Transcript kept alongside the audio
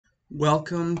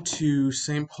Welcome to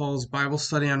St. Paul's Bible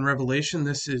Study on Revelation.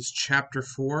 This is chapter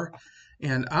 4,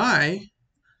 and I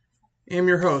am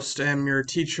your host, am your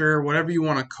teacher, whatever you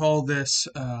want to call this,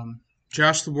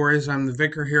 Josh Laborious. I'm the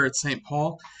vicar here at St.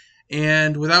 Paul,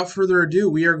 and without further ado,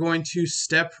 we are going to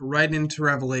step right into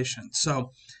Revelation.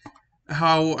 So,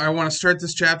 how I want to start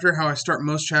this chapter, how I start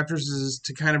most chapters, is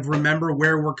to kind of remember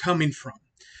where we're coming from.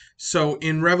 So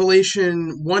in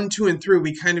Revelation 1, 2, and 3,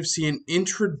 we kind of see an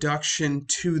introduction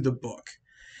to the book.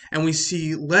 And we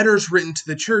see letters written to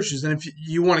the churches. And if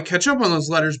you want to catch up on those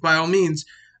letters, by all means,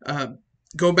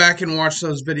 go back and watch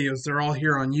those videos. They're all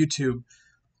here on YouTube.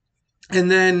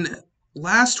 And then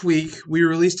last week, we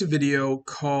released a video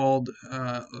called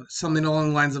something along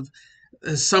the lines of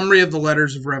a summary of the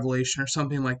letters of Revelation or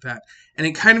something like that. And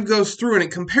it kind of goes through and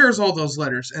it compares all those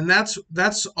letters. And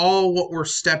that's all what we're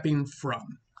stepping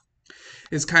from.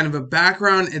 Is kind of a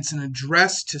background. It's an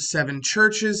address to 7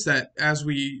 churches that as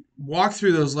we walk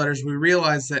through those letters, we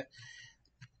realize that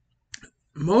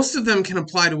most of them can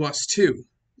apply to us too,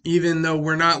 even though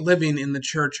we're not living in the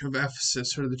church of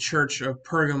Ephesus or the church of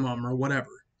Pergamum or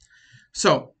whatever.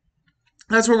 So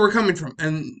that's where we're coming from.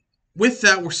 And with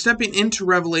that, we're stepping into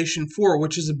Revelation 4,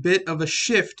 which is a bit of a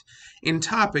shift in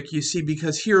topic, you see,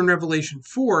 because here in Revelation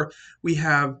 4, we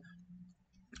have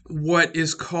what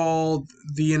is called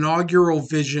the inaugural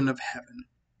vision of heaven.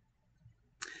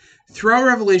 Throughout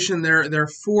Revelation, there are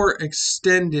 4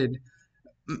 extended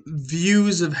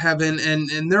views of heaven,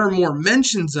 and there are more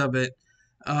mentions of it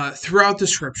throughout the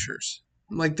scriptures.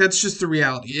 Like, that's just the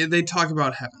reality. They talk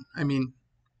about heaven. I mean,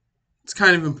 it's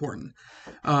kind of important.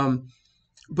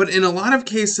 But in a lot of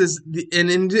cases, an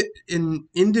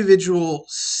individual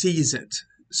sees it.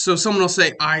 So someone will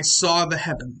say, I saw the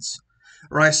heavens,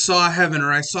 or I saw heaven,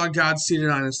 or I saw God seated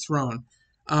on his throne.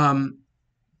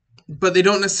 But they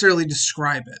don't necessarily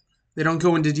describe it. They don't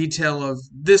go into detail of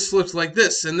this looked like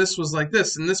this, and this was like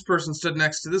this, and this person stood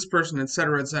next to this person,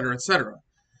 etc., etc., etc.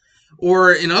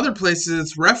 Or in other places,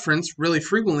 it's referenced really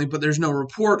frequently, but there's no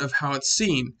report of how it's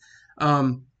seen.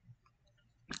 And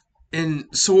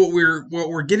so what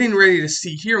we're getting ready to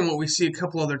see here, and what we see a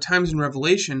couple other times in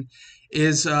Revelation,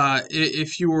 is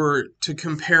if you were to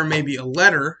compare maybe a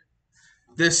letter.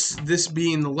 This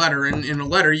being the letter, and in a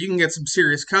letter you can get some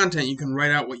serious content. You can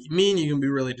write out what you mean, you can be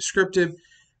really descriptive,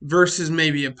 versus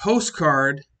maybe a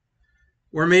postcard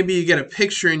where maybe you get a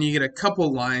picture and you get a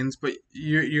couple lines, but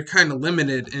you're kind of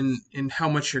limited in how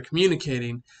much you're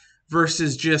communicating,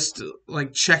 versus just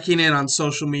like checking in on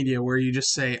social media where you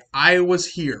just say, I was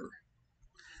here.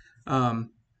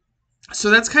 So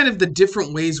that's kind of the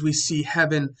different ways we see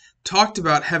heaven talked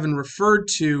about, heaven referred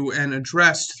to and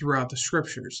addressed throughout the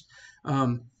scriptures.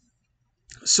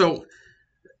 So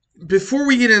before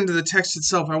we get into the text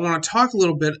itself, I want to talk a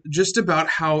little bit just about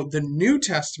how the New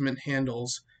Testament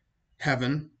handles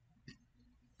heaven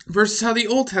versus how the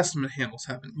Old Testament handles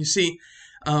heaven. You see,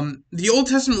 the Old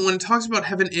Testament, when it talks about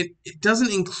heaven, it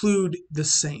doesn't include the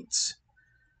saints.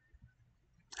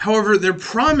 However, they're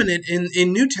prominent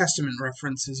in New Testament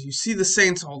references. You see the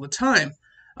saints all the time,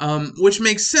 which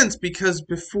makes sense because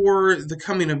before the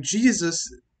coming of Jesus,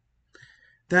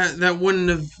 that wouldn't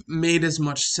have made as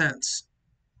much sense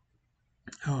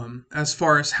as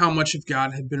far as how much of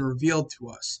God had been revealed to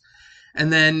us.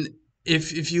 And then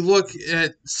if you look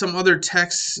at some other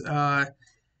texts,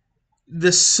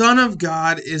 the Son of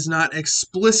God is not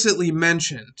explicitly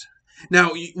mentioned.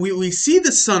 Now, we see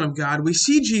the Son of God, we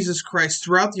see Jesus Christ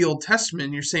throughout the Old Testament,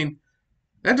 and you're saying,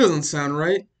 that doesn't sound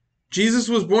right. Jesus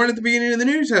was born at the beginning of the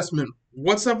New Testament.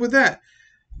 What's up with that?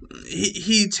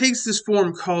 He takes this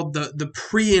form called the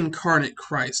pre-incarnate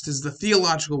Christ, is the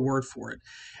theological word for it.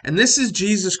 And this is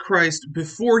Jesus Christ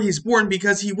before he's born,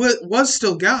 because he was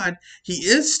still God. He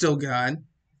is still God,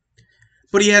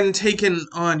 but he hadn't taken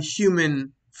on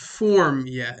human form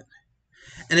yet.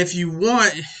 And if you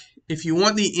want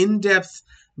the in-depth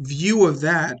view of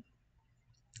that,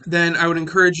 then I would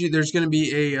encourage you, there's going to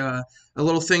be a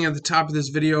little thing at the top of this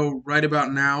video right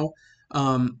about now,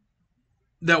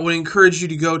 that would encourage you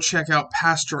to go check out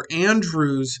Pastor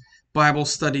Andrew's Bible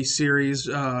study series,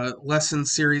 lesson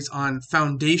series on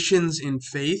foundations in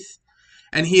faith.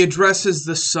 And he addresses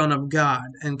the Son of God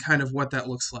and kind of what that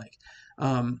looks like.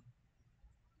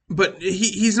 But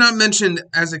he's not mentioned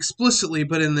as explicitly,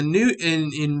 but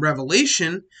in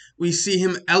Revelation, we see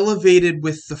him elevated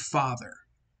with the Father.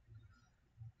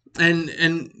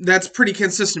 And that's pretty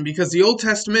consistent because the Old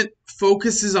Testament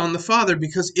focuses on the Father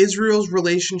because Israel's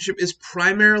relationship is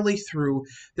primarily through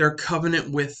their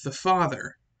covenant with the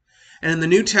Father. And in the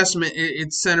New Testament,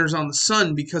 it centers on the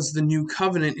Son because the new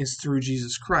covenant is through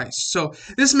Jesus Christ. So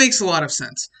this makes a lot of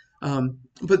sense.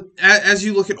 But as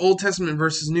you look at Old Testament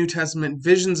versus New Testament,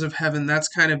 visions of heaven, that's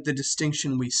kind of the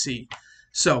distinction we see.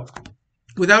 So,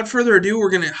 without further ado, we're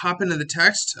going to hop into the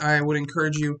text. I would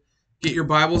encourage you, get your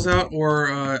Bibles out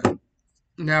or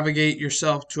navigate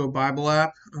yourself to a Bible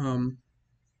app.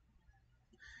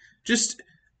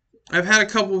 I've had a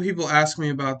couple of people ask me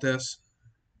about this.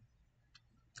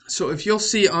 So if you'll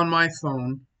see on my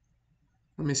phone,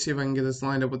 let me see if I can get this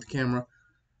lined up with the camera.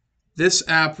 This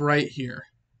app right here.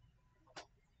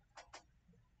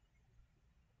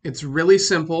 It's really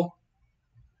simple.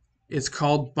 It's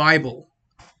called Bible.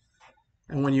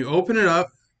 And when you open it up,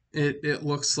 it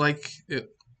looks like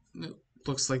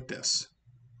this.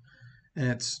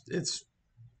 And it's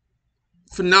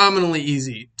phenomenally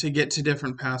easy to get to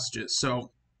different passages.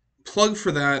 So plug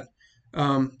for that.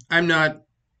 I'm not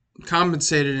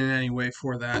compensated in any way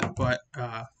for that, but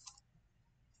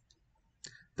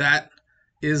that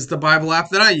is the Bible app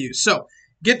that I use. So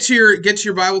get to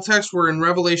your Bible text. We're in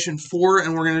Revelation 4,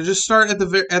 and we're going to just start at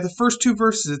the first two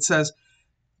verses. It says,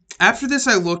 "After this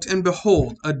I looked, and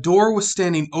behold, a door was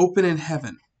standing open in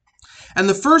heaven. And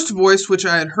the first voice which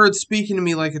I had heard speaking to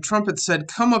me like a trumpet said,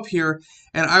 'Come up here,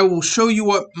 and I will show you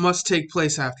what must take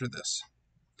place after this.'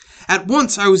 At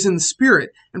once I was in the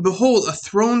Spirit, and behold, a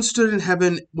throne stood in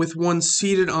heaven with one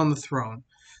seated on the throne."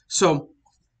 So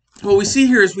what we see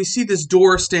here is we see this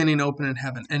door standing open in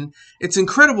heaven. And it's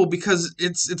incredible because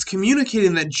it's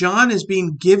communicating that John is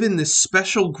being given this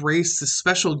special grace, this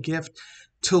special gift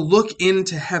to look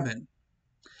into heaven.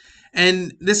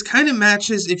 And this kind of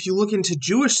matches, if you look into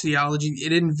Jewish theology,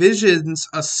 it envisions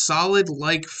a solid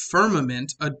like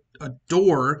firmament, a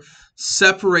door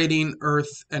separating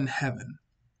earth and heaven.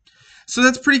 So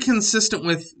that's pretty consistent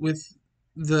with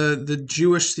the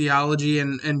Jewish theology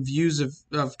and views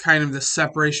of kind of the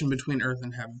separation between earth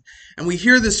and heaven. And we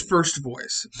hear this first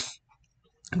voice.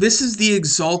 This is the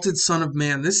exalted Son of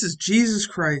Man. This is Jesus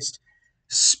Christ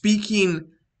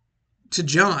speaking to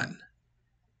John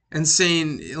and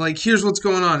saying, like, here's what's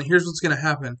going on. Here's what's going to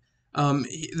happen.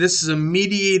 This is a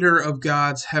mediator of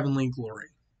God's heavenly glory.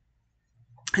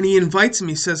 And he invites him.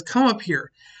 He says, "Come up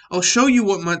here. I'll show you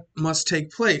what must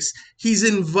take place." He's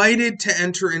invited to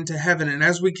enter into heaven. And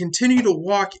as we continue to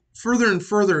walk further and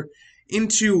further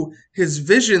into his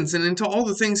visions and into all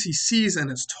the things he sees and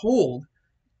is told,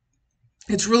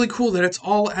 it's really cool that it's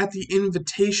all at the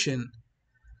invitation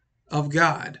of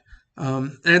God.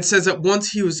 And it says that once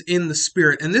he was in the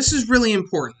Spirit. And this is really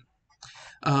important.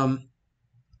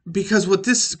 Because what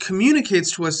this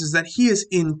communicates to us is that he is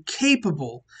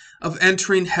incapable of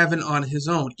entering heaven on his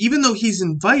own. Even though he's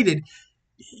invited,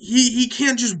 he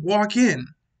can't just walk in.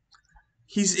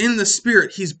 He's in the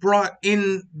Spirit. He's brought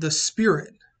in the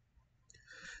Spirit.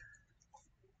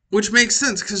 Which makes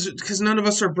sense, because none of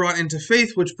us are brought into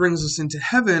faith, which brings us into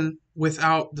heaven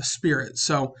without the Spirit.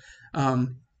 So,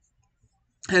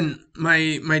 and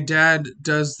my dad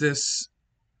does this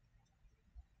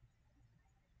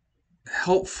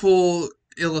helpful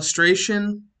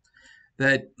illustration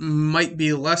that might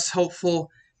be less helpful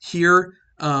here.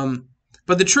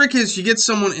 But the trick is you get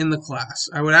someone in the class.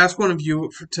 I would ask one of you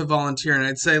to volunteer, and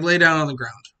I'd say, lay down on the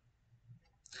ground.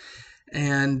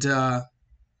 And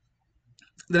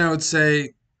then I would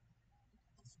say,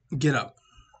 get up.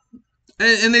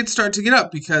 And they'd start to get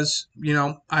up because,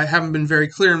 I haven't been very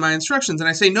clear in my instructions. And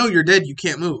I say, no, you're dead. You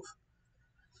can't move.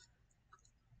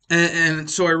 And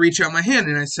so I reach out my hand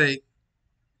and I say,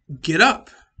 get up.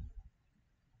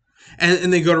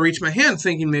 And they go to reach my hand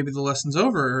thinking maybe the lesson's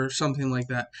over or something like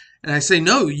that. And I say,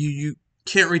 no, you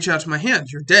can't reach out to my hand.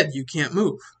 You're dead. You can't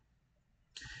move.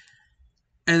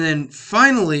 And then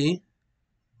finally,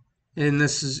 and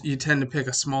this is, you tend to pick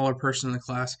a smaller person in the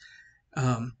class,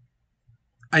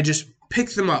 I just pick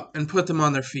them up and put them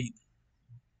on their feet.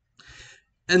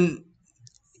 And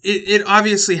it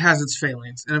obviously has its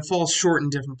failings, and it falls short in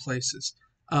different places.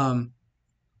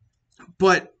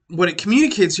 But what it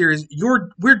communicates here is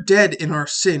we're dead in our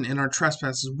sin, in our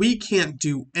trespasses. We can't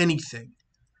do anything,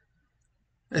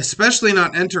 especially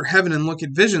not enter heaven and look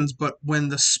at visions. But when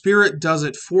the Spirit does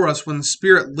it for us, when the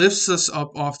Spirit lifts us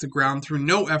up off the ground through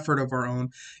no effort of our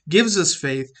own, gives us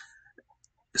faith,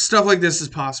 stuff like this is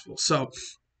possible. So,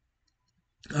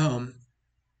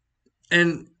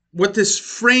 and what this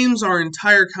frames our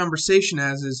entire conversation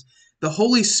as is the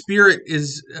Holy Spirit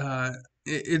is,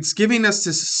 it's giving us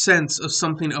this sense of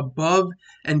something above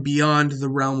and beyond the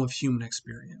realm of human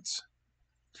experience.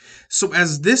 So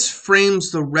as this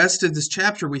frames the rest of this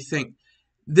chapter, we think,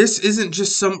 this isn't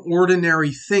just some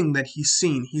ordinary thing that he's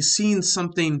seen. He's seen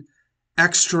something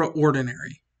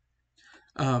extraordinary.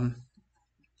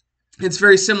 It's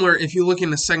very similar. If you look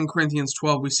into 2 Corinthians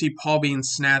 12, we see Paul being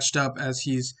snatched up as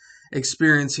he's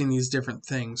experiencing these different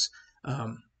things.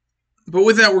 But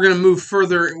with that, we're going to move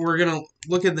further. We're going to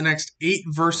look at the next 8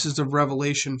 verses of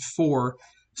Revelation 4.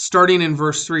 Starting in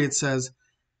verse 3, it says,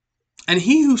 "And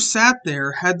he who sat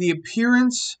there had the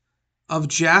appearance of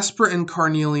jasper and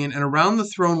carnelian, and around the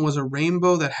throne was a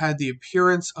rainbow that had the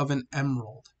appearance of an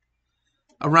emerald.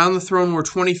 Around the throne were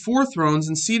 24 thrones,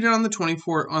 and seated on the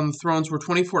thrones were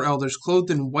 24 elders,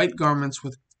 clothed in white garments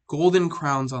with golden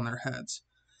crowns on their heads.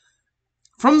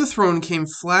 From the throne came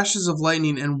flashes of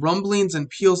lightning and rumblings and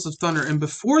peals of thunder, and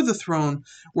before the throne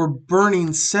were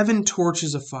burning 7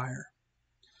 torches of fire,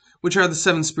 which are the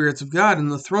 7 spirits of God. And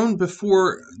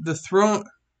before the throne,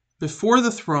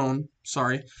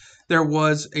 there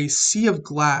was a sea of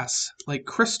glass like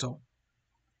crystal.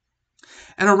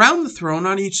 And around the throne,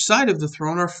 on each side of the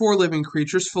throne, are 4 living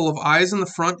creatures full of eyes in the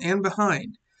front and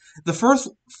behind. The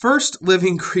first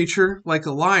living creature like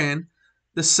a lion,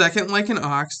 the second like an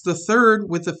ox, the third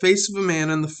with the face of a man,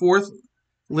 and the 4th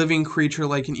living creature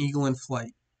like an eagle in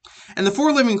flight. And the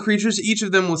 4 living creatures, each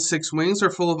of them with 6 wings, are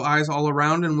full of eyes all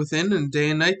around and within, and day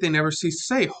and night they never cease to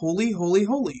say, Holy, holy,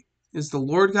 holy is the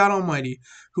Lord God Almighty,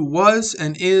 who was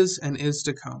and is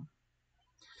to come.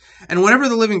 And whenever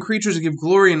the living creatures give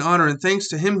glory and honor and thanks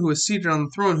to him who is seated on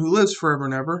the throne, who lives forever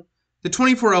and ever, the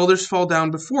 24 elders fall down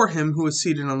before him who is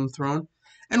seated on the throne,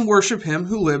 and worship him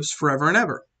who lives forever and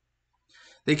ever.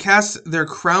 They cast their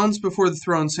crowns before the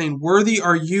throne, saying, Worthy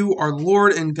are you, our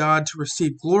Lord and God, to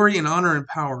receive glory and honor and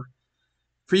power.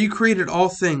 For you created all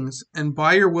things, and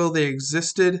by your will they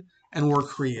existed and were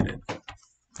created."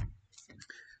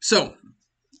 So,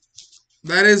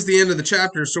 that is the end of the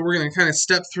chapter. So we're going to kind of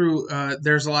step through.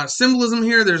 There's a lot of symbolism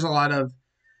here. There's a lot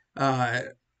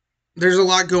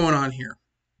going on here.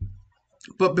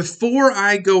 But before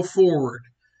I go forward,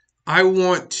 I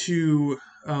want to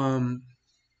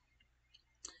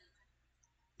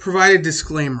provide a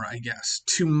disclaimer, I guess,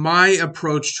 to my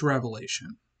approach to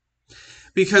Revelation.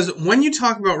 Because when you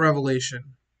talk about Revelation,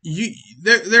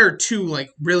 there are 2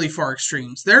 really far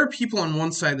extremes. There are people on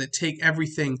one side that take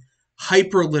everything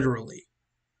hyper literally.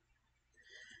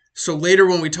 So later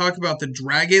when we talk about the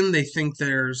dragon, they think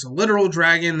there's a literal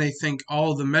dragon. They think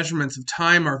all the measurements of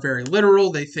time are very literal.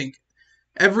 They think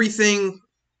everything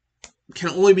can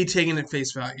only be taken at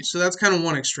face value. So that's kind of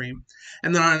one extreme.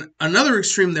 And then on another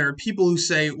extreme, there are people who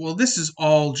say, well, this is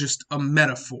all just a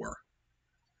metaphor.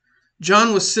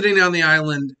 John was sitting on the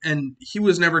island, and he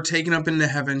was never taken up into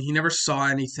heaven. He never saw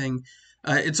anything.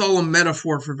 It's all a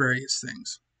metaphor for various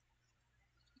things.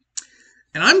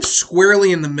 And I'm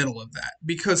squarely in the middle of that,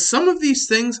 because some of these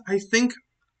things I think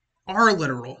are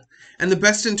literal. And the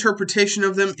best interpretation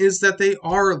of them is that they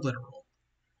are literal.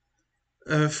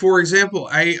 For example,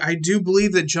 I do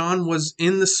believe that John was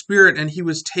in the Spirit and he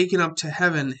was taken up to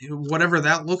heaven, whatever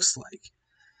that looks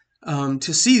like,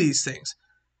 to see these things.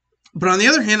 But on the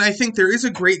other hand, I think there is a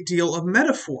great deal of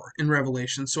metaphor in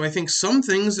Revelation. So I think some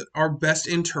things are best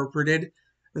interpreted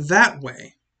that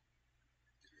way.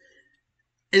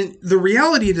 And the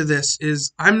reality to this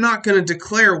is I'm not going to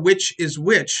declare which is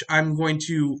which. I'm going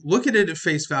to look at it at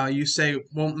face value, say,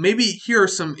 well, maybe here are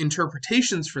some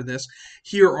interpretations for this.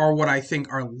 Here are what I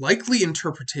think are likely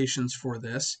interpretations for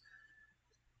this.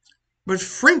 But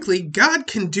frankly, God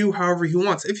can do however he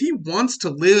wants. If he wants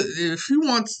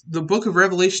the book of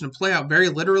Revelation to play out very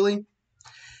literally,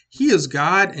 he is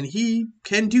God and he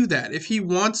can do that. If he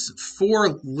wants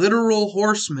 4 literal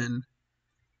horsemen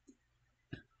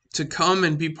to come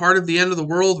and be part of the end of the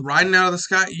world riding out of the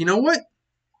sky, you know what?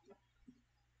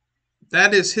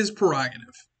 That is his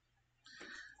prerogative.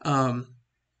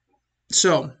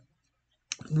 So,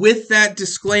 with that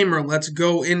disclaimer, let's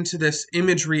go into this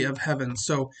imagery of heaven.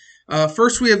 So,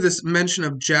 first we have this mention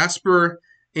of jasper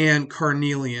and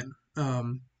carnelian.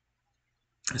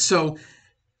 So,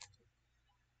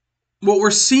 what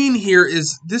we're seeing here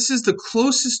is this is the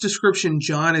closest description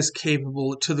John is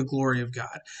capable to the glory of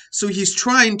God. So he's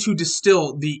trying to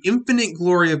distill the infinite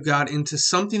glory of God into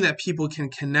something that people can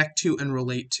connect to and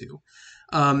relate to.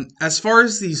 As far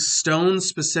as these stones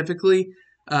specifically,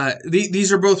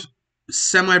 these are both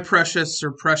semi-precious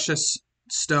or precious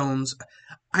stones.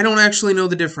 I don't actually know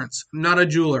the difference. I'm not a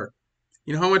jeweler.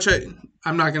 You know how much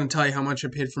I'm not going to tell you how much I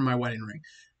paid for my wedding ring.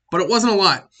 But it wasn't a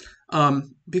lot.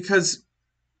 Because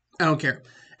I don't care.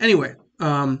 Anyway,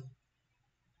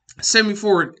 send me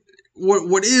forward.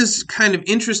 What is kind of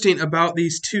interesting about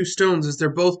these 2 stones is they're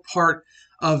both part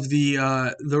of the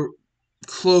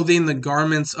clothing, the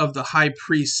garments of the high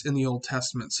priests in the Old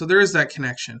Testament. So there is that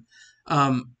connection.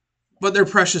 But they're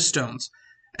precious stones.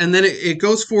 And then it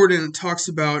goes forward and it talks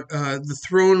about the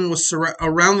throne was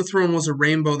around the throne was a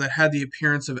rainbow that had the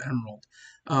appearance of emerald.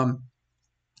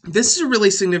 This is a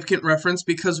really significant reference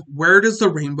because where does the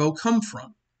rainbow come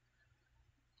from?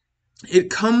 It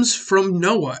comes from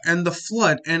Noah and the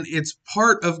flood, and it's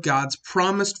part of God's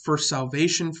promise for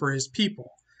salvation for his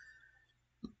people.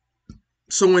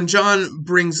 So when John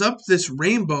brings up this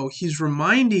rainbow, he's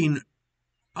reminding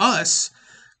us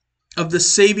of the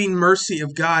saving mercy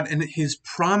of God and his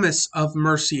promise of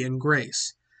mercy and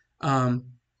grace. And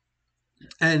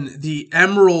the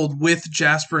emerald with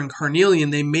jasper and carnelian,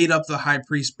 they made up the high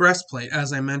priest's breastplate,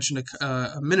 as I mentioned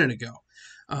a minute ago.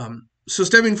 So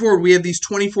stepping forward, we have these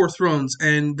 24 thrones,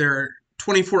 and there are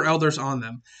 24 elders on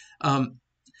them.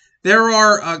 There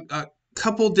are a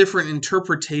couple different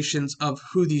interpretations of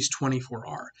who these 24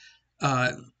 are.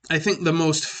 I think the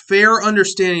most fair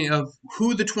understanding of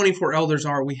who the 24 elders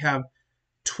are, we have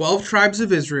 12 tribes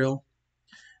of Israel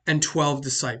and 12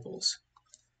 disciples.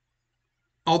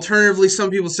 Alternatively, some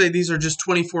people say these are just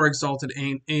 24 exalted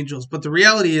angels, but the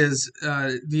reality is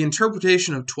the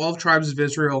interpretation of 12 tribes of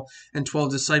Israel and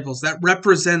 12 disciples, that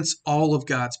represents all of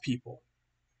God's people.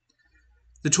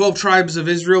 The 12 tribes of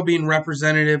Israel being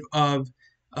representative of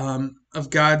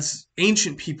God's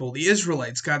ancient people, the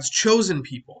Israelites, God's chosen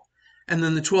people. And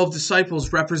then the 12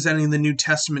 disciples representing the New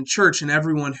Testament church and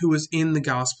everyone who is in the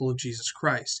gospel of Jesus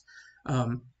Christ.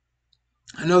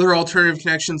 Another alternative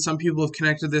connection, some people have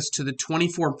connected this to the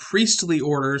 24 priestly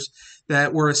orders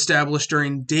that were established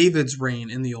during David's reign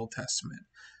in the Old Testament.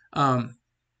 An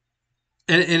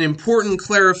important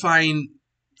clarifying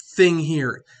thing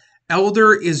here,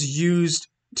 elder is used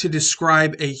to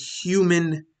describe a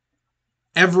human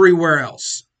everywhere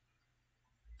else.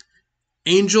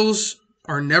 Angels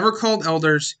are never called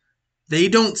elders. They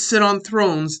don't sit on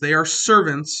thrones. They are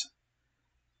servants,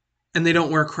 and they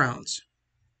don't wear crowns.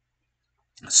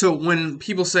 So when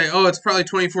people say, oh, it's probably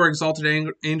 24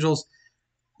 exalted angels,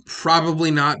 probably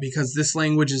not, because this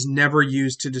language is never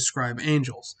used to describe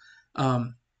angels.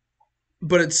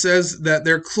 But it says that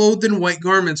they're clothed in white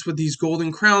garments with these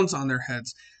golden crowns on their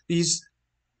heads. These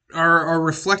are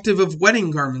reflective of wedding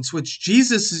garments, which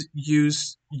Jesus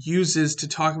uses to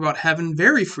talk about heaven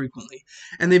very frequently.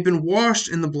 And they've been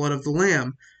washed in the blood of the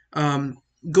Lamb.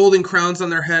 Golden crowns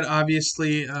on their head,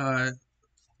 obviously,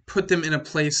 put them in a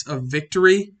place of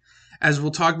victory. As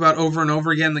we'll talk about over and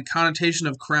over again, the connotation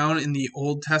of crown in the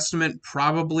Old Testament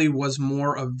probably was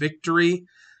more of victory.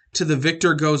 To the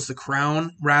victor goes the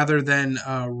crown rather than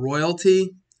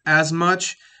royalty as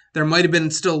much. There might have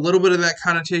been still a little bit of that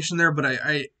connotation there, but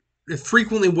it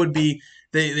frequently would be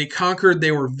they conquered,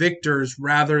 they were victors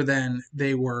rather than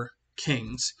they were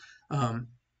kings.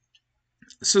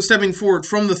 So stepping forward,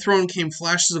 from the throne came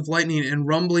flashes of lightning and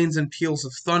rumblings and peals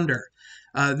of thunder.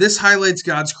 This highlights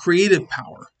God's creative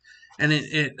power, and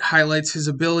it highlights his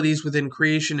abilities within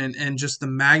creation and just the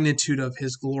magnitude of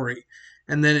his glory.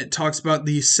 And then it talks about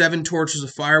the 7 torches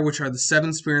of fire, which are the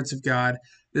 7 spirits of God.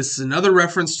 This is another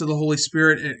reference to the Holy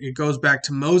Spirit. It goes back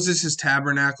to Moses'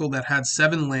 tabernacle that had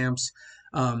 7 lamps.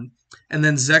 And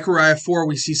then Zechariah 4,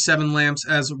 we see 7 lamps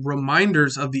as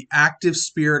reminders of the active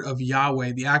spirit of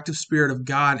Yahweh, the active spirit of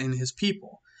God in his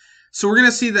people. So we're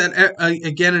going to see that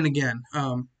again and again.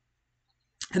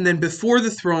 And then before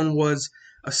the throne was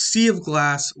a sea of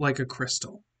glass like a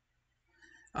crystal.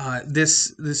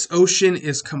 This ocean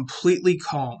is completely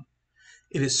calm.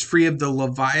 It is free of the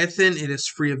Leviathan. It is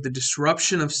free of the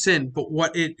disruption of sin. But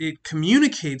what it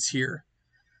communicates here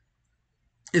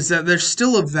is that there's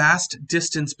still a vast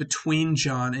distance between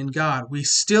John and God. We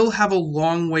still have a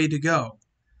long way to go.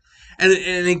 And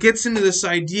it gets into this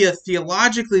idea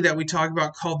theologically that we talk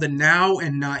about called the now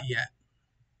and not yet.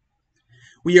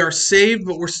 We are saved,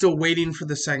 but we're still waiting for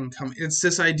the second coming. It's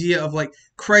this idea of like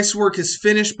Christ's work is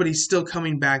finished, but he's still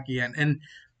coming back again. And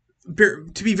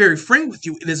to be very frank with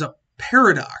you, it is a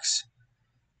paradox.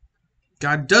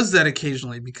 God does that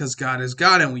occasionally because God is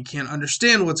God and we can't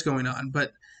understand what's going on.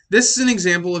 But this is an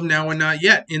example of now and not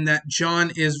yet, in that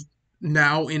John is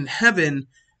now in heaven,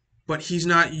 but he's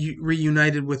not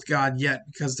reunited with God yet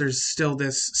because there's still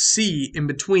this sea in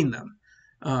between them.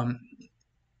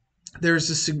 There's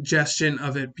a suggestion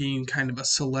of it being kind of a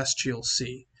celestial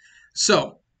sea.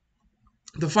 So,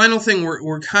 the final thing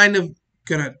we're kind of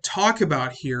going to talk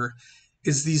about here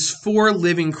is these 4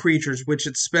 living creatures, which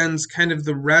it spends kind of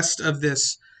the rest of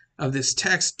this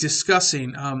text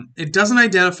discussing. It doesn't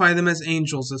identify them as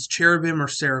angels, as cherubim or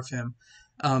seraphim.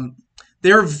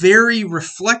 They're very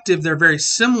reflective. They're very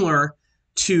similar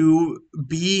to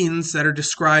beings that are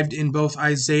described in both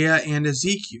Isaiah and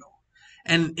Ezekiel.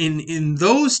 And in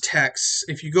those texts,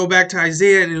 if you go back to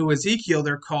Isaiah and to Ezekiel,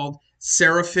 they're called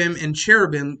seraphim and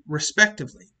cherubim,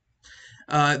 respectively.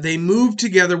 They move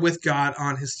together with God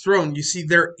on his throne. You see,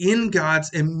 they're in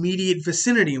God's immediate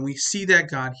vicinity, and we see that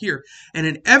God here. And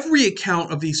in every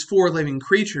account of these four living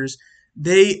creatures,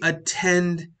 they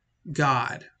attend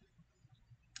God.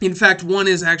 In fact, one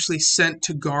is actually sent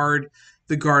to guard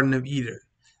the Garden of Eden.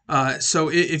 So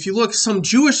if you look, some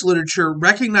Jewish literature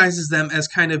recognizes them as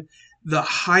kind of the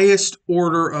highest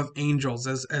order of angels,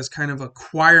 as kind of a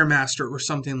choir master or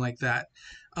something like that.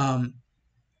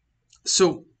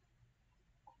 So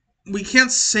we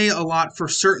can't say a lot for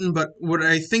certain, but what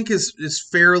I think is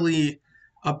fairly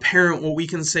apparent, what we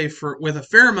can say with a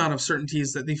fair amount of certainty,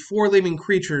 is that the four living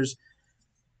creatures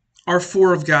are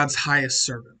four of God's highest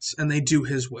servants, and they do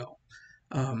his will.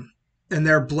 And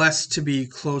they're blessed to be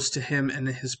close to him and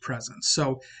in his presence.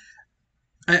 So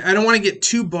I don't want to get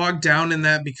too bogged down in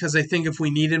that, because I think if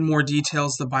we needed more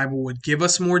details, the Bible would give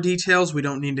us more details. We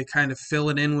don't need to kind of fill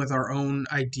it in with our own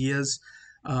ideas.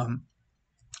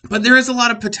 But there is a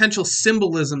lot of potential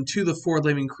symbolism to the four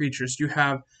living creatures. You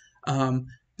have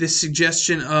this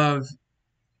suggestion of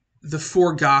the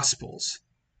four Gospels.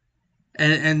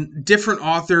 And different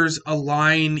authors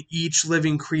align each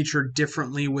living creature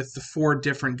differently with the four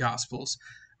different Gospels.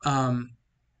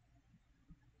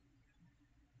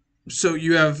 So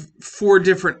you have four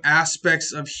different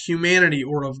aspects of humanity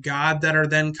or of God that are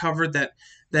then covered, that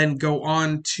then go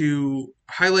on to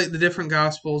highlight the different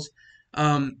Gospels.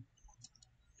 And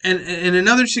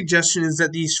another suggestion is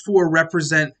that these four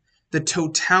represent the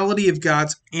totality of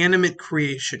God's animate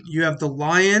creation. You have the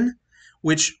lion,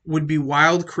 which would be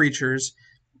wild creatures.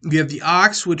 You have the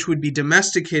ox, which would be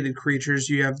domesticated creatures.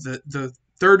 You have the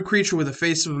third creature with the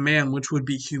face of a man, which would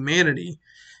be humanity.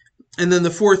 And then the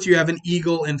fourth, you have an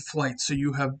eagle in flight, so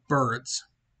you have birds.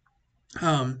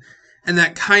 And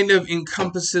that kind of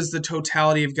encompasses the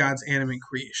totality of God's animate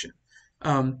creation.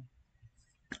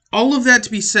 All of that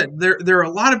to be said, there are a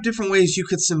lot of different ways you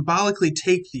could symbolically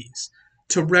take these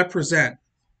to represent.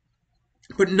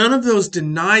 But none of those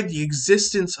deny the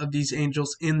existence of these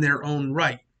angels in their own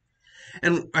right.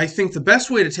 And I think the best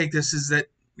way to take this is that,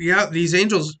 yeah, these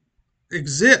angels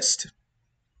exist.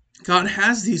 God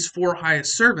has these four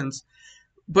highest servants,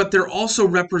 but they're also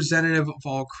representative of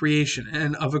all creation,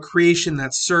 and of a creation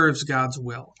that serves God's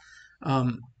will.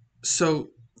 So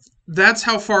that's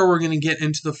how far we're going to get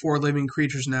into the four living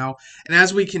creatures now. And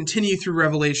as we continue through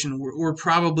Revelation, we're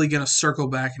probably going to circle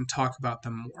back and talk about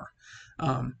them more.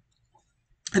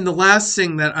 And the last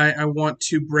thing that I want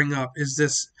to bring up is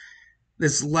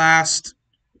this last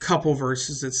couple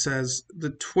verses. It says, the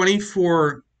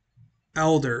 24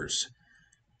 elders,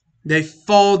 they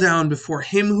fall down before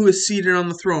him who is seated on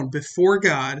the throne, before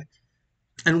God,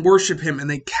 and worship him, and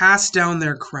they cast down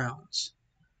their crowns,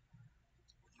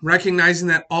 recognizing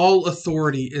that all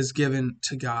authority is given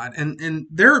to God. And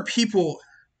there are people,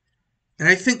 and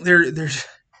I think they're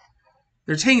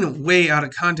taking it way out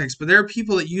of context, but there are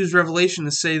people that use Revelation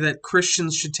to say that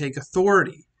Christians should take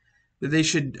authority, that they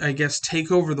should, I guess,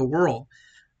 take over the world.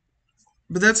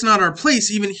 But that's not our place.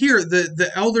 Even here,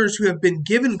 the elders who have been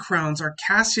given crowns are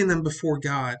casting them before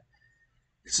God,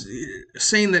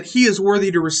 saying that he is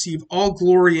worthy to receive all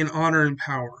glory and honor and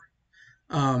power.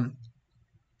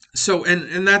 So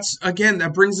that's, again,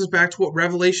 that brings us back to what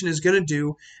Revelation is going to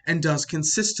do and does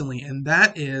consistently, and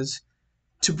that is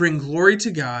to bring glory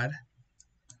to God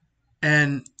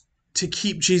and to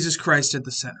keep Jesus Christ at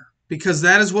the center. Because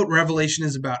that is what Revelation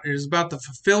is about. It is about the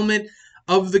fulfillment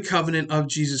of the covenant of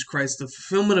Jesus Christ, the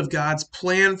fulfillment of God's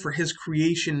plan for his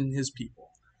creation and his people.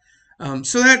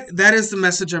 So that is the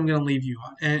message I'm going to leave you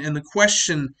on. And the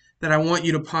question that I want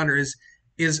you to ponder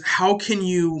is how can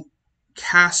you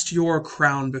cast your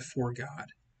crown before God?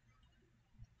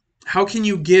 How can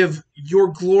you give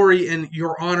your glory and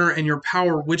your honor and your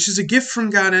power, which is a gift from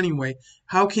God anyway,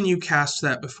 how can you cast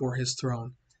that before his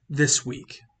throne this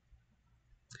week?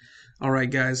 All right,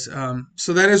 guys.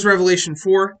 So that is Revelation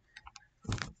 4.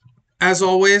 As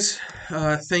always,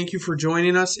 thank you for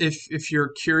joining us. If you're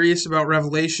curious about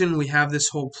Revelation, we have this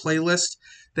whole playlist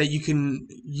that you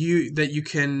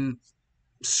can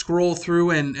scroll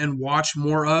through and watch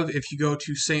more of if you go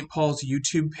to St. Paul's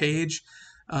YouTube page.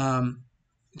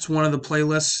 It's one of the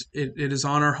playlists. It is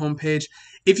on our homepage.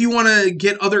 If you want to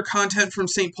get other content from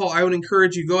St. Paul, I would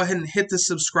encourage you, go ahead and hit the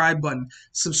subscribe button.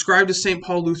 Subscribe to St.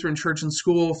 Paul Lutheran Church and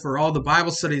School for all the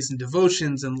Bible studies and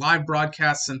devotions and live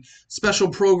broadcasts and special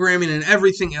programming and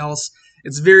everything else.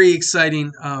 It's very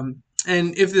exciting.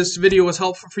 And if this video was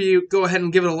helpful for you, go ahead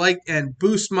and give it a like and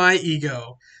boost my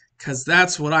ego, because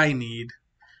that's what I need.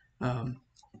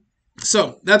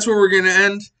 So that's where we're going to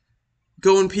end.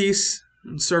 Go in peace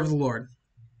and serve the Lord.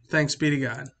 Thanks be to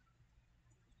God.